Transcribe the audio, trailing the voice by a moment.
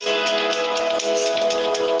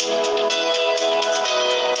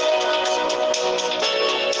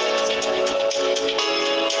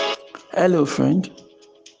Hello, friend.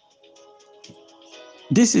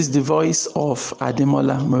 This is the voice of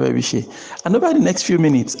Ademola Morebise. And over the next few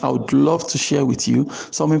minutes, I would love to share with you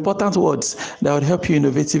some important words that would help you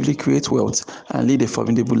innovatively create wealth and lead a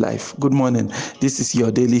formidable life. Good morning. This is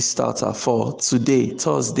your daily starter for today,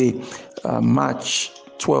 Thursday, March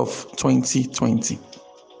 12, 2020.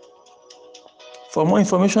 For more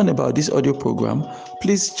information about this audio program,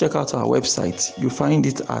 please check out our website. You'll find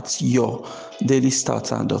it at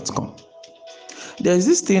yourdailystarter.com. There's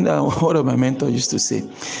this thing that one of my mentors used to say.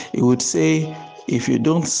 He would say, if you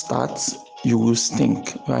don't start, you will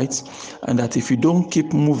stink, right? And that if you don't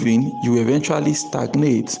keep moving, you eventually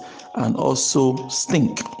stagnate and also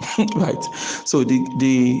stink, right? So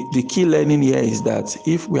the key learning here is that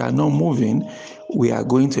if we are not moving, we are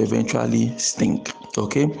going to eventually stink,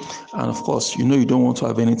 okay? And of course, you don't want to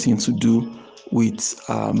have anything to do with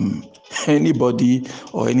anybody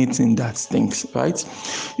or anything that stinks, right?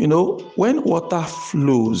 When water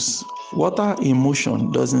flows, water in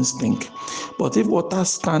motion doesn't stink. But if water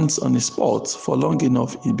stands on a spot for long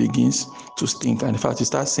enough, it begins to stink. And in fact,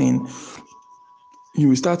 you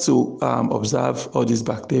will start to observe all this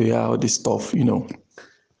bacteria, all this stuff,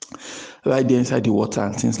 right there inside the water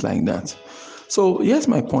and things like that. So here's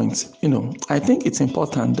my point. I think it's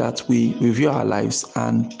important that we review our lives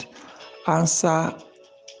and answer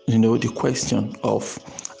the question of,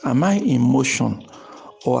 am I in motion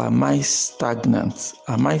or am I stagnant?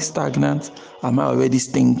 Am I stagnant? Am I already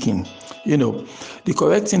stinking? The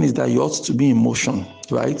correct thing is that you ought to be in motion,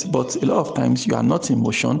 right? But a lot of times you are not in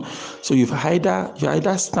motion. So you're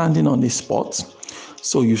either standing on a spot,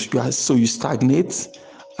 so you stagnate.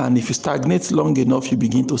 And if you stagnate long enough, you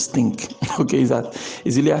begin to stink. Okay,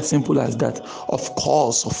 it's really as simple as that. Of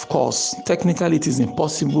course, technically it is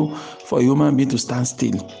impossible for a human being to stand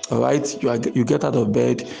still. All right, you get out of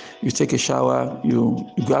bed, you take a shower, you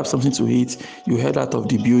grab something to eat, you head out of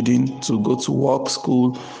the building to go to work,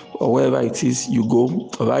 school, or wherever it is you go.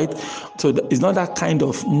 All right, so it's not that kind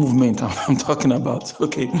of movement I'm talking about.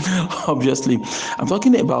 Okay, obviously, I'm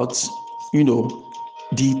talking about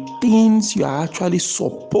the things you are actually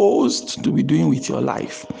supposed to be doing with your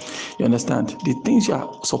life. You understand? The things you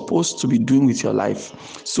are supposed to be doing with your life.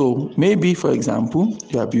 So maybe, for example,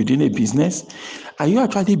 you are building a business. Are you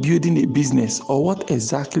actually building a business, or what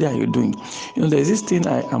exactly are you doing? There's this thing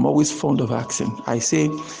I am always fond of asking. I say,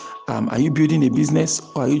 are you building a business,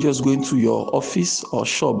 or are you just going to your office or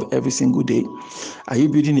shop every single day? Are you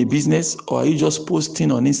building a business, or are you just posting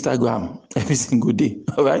on Instagram every single day?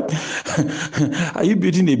 All right. Are you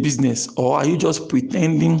building a business, or are you just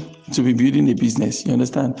pretending to be building a business? You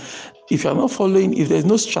understand? If you're not following, if there's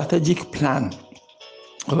no strategic plan,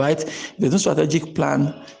 all right, there's no strategic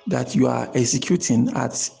plan that you are executing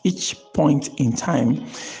at each point in time,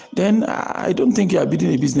 then I don't think you are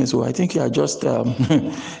building a business. Or I think you are just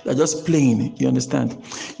you're just playing. You understand?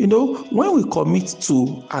 When we commit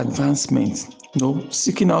to advancement,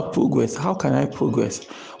 seeking out progress. How can I progress?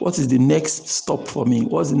 What is the next stop for me?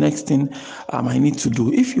 What's the next thing I need to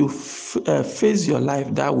do? If you face your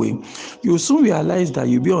life that way, you will soon realize that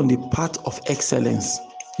you'll be on the path of excellence.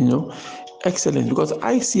 Excellence, because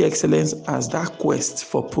I see excellence as that quest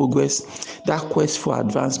for progress, that quest for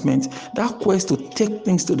advancement, that quest to take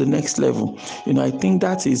things to the next level. I think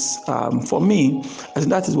that is, for me, I think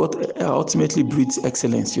that is what ultimately breeds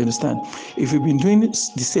excellence. You understand? If you've been doing the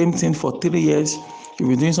same thing for 3 years, you've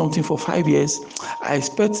been doing something for 5 years, I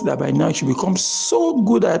expect that by now you should become so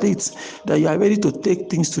good at it that you are ready to take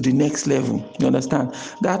things to the next level. You understand?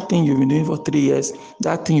 That thing you've been doing for 3 years,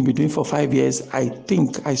 that thing you've been doing for 5 years, I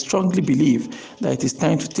strongly believe that it is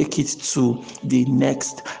time to take it to the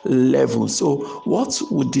next level. So what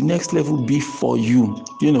would the next level be for you?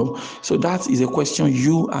 So that is a question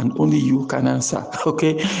you and only you can answer.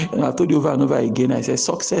 Okay, and I told you over and over again, I said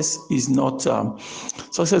success is not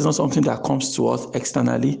something that comes to us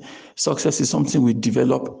externally. Success is something we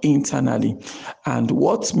develop internally. And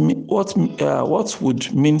what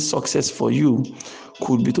would mean success for you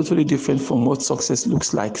could be totally different from what success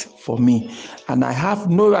looks like for me. And I have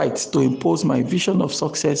no right to impose my vision of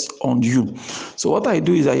success on you. So what I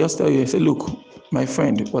do is I just tell you, I say, look, my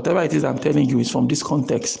friend, whatever it is I'm telling you is from this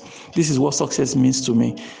context. This is what success means to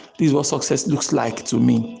me. This is what success looks like to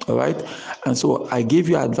me. All right. And so I gave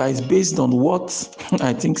you advice based on what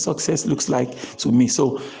I think success looks like to me.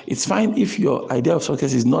 So it's fine if your idea of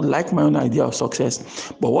success is not like my own idea of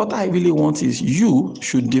success. But what I really want is you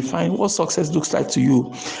should define what success looks like to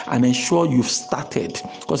you and ensure you've started.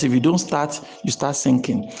 Because if you don't start, you start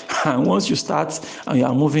sinking. And once you start and you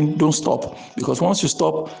are moving, don't stop. Because once you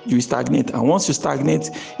stop, you stagnate. And once you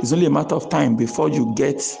stagnate, it's only a matter of time before you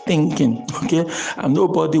get thinking. Okay? And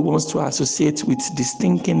nobody wants to associate with this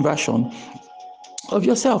thinking version of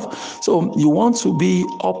yourself. So you want to be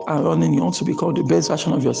up and running, you want to become the best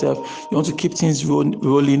version of yourself, you want to keep things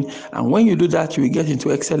rolling, and when you do that, you will get into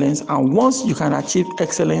excellence. And once you can achieve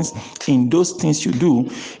excellence in those things you do,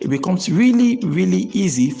 it becomes really, really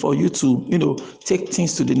easy for you to, take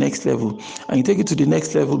things to the next level. And you take it to the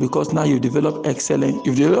next level because now you've developed excellence,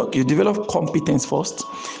 you've developed competence first.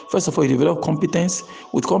 First of all, you develop competence.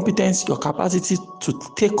 With competence, your capacity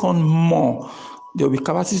to take on more. There will be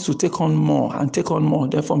capacity to take on more and take on more.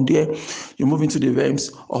 Then from there, you move into the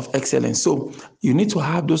realms of excellence. So you need to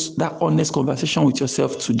have that honest conversation with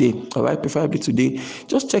yourself today, all right? Preferably today.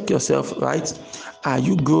 Just check yourself, right? Are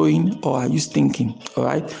you growing or are you stinking, all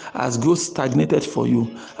right? Has growth stagnated for you?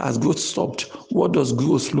 Has growth stopped? What does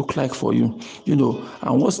growth look like for you?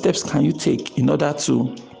 And what steps can you take in order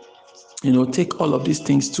to take all of these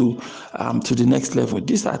things to the next level?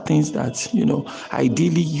 These are things that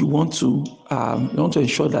ideally you want to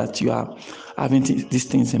ensure that you are having these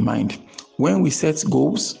things in mind. When we set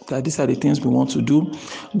goals, that these are the things we want to do.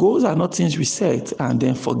 Goals are not things we set and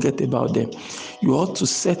then forget about them. You ought to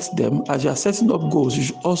set them. As you are setting up goals, you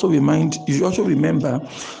should also remember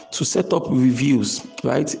to set up reviews,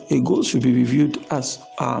 right? A goal should be reviewed as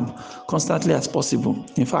constantly as possible.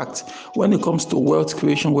 In fact, when it comes to wealth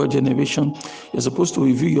creation, wealth generation, you're supposed to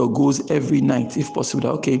review your goals every night, if possible.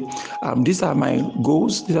 Okay, these are my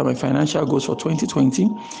goals. These are my financial goals for 2020.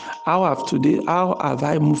 How have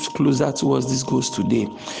I moved closer towards these goals today?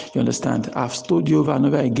 You understand? I've told you over and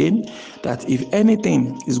over again that if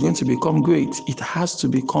anything is going to become great, it has to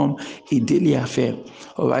become a daily affair.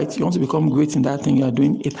 All right, you want to become great in that thing you are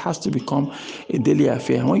doing, it has to become a daily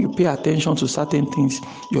affair. And when you pay attention to certain things,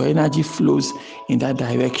 your energy flows in that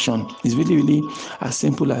direction. It's really, really as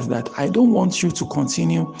simple as that. I don't want you to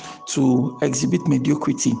continue to exhibit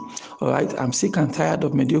mediocrity. All right, I'm sick and tired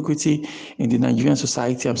of mediocrity in the Nigerian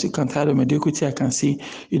society. I'm sick and tired of mediocrity I can see,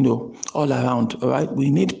 all around. All right, we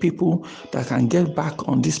need people that can get back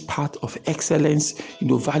on this path of excellence,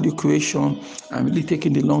 value creation, and really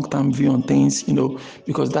taking the long-term view on things,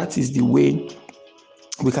 because that is the way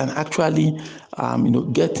we can actually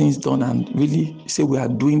get things done and really say we are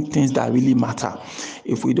doing things that really matter.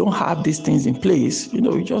 If we don't have these things in place,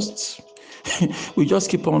 we just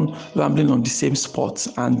keep on rambling on the same spot,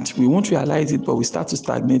 and we won't realize it, but we start to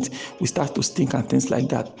stagnate, we start to stink and things like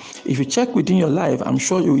that. If you check within your life, I'm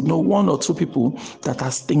sure you will know one or two people that are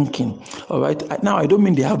stinking. All right, now I don't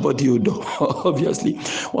mean they have body odor obviously.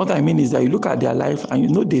 What I mean is that you look at their life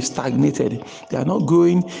and they've stagnated. They are not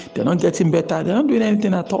growing, they're not getting better, they're not doing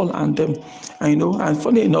anything at all. And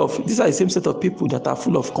funny enough, these are the same set of people that are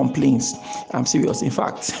full of complaints. I'm serious. In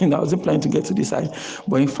fact, I wasn't planning to get to this side,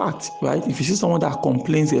 but in fact, right, if you see someone that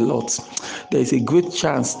complains a lot, there is a great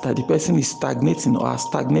chance that the person is stagnating or has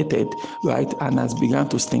stagnated, right, and has begun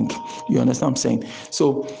to stink. You understand what I'm saying?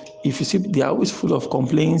 So if you see, they are always full of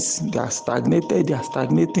complaints, they are stagnated, they are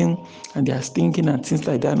stagnating, and they are stinking and things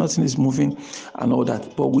like that. Nothing is moving and all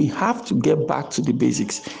that. But we have to get back to the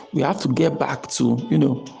basics. We have to get back to,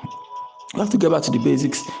 we have to get back to the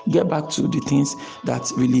basics, get back to the things that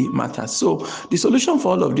really matter. So the solution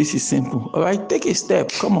for all of this is simple. All right, take a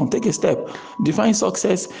step. Come on, take a step. Define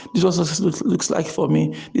success. This is what success looks like for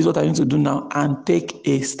me. This is what I need to do now, and take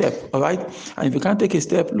a step. All right. And if you can't take a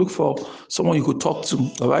step, look for someone you could talk to.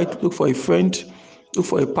 All right. Look for a friend. Look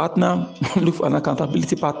for a partner. Look for an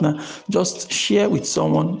accountability partner. Just share with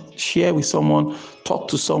someone. Talk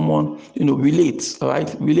to someone. Relate. All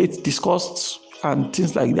right. Relate. Discuss and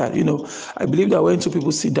things like that. I believe that when two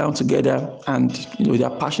people sit down together and they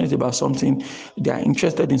are passionate about something, they are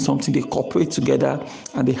interested in something, they cooperate together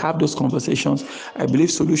and they have those conversations, I believe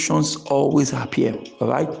solutions always appear. All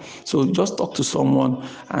right, so just talk to someone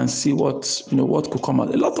and see what could come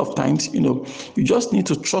out. A lot of times, you just need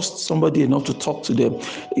to trust somebody enough to talk to them.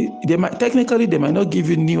 They might not give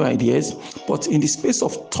you new ideas, but in the space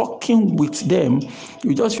of talking with them,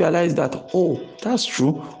 you just realize that, oh, that's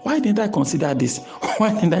true. Why didn't I consider this?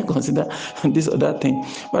 Why didn't I consider this or that thing?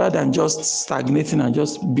 Rather than just stagnating and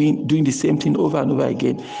just doing the same thing over and over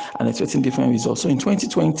again and expecting different results. So in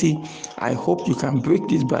 2020, I hope you can break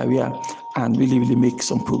this barrier and really, really make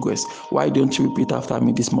some progress. Why don't you repeat after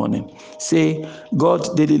me this morning? Say,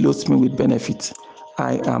 God daily loads me with benefits.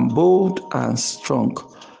 I am bold and strong.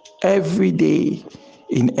 Every day,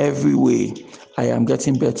 in every way, I am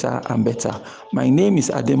getting better and better. My name is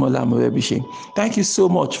Ademola Morebise. Thank you so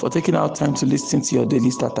much for taking out time to listen to your daily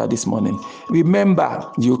starter this morning. Remember,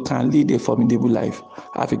 you can lead a formidable life.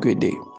 Have a great day.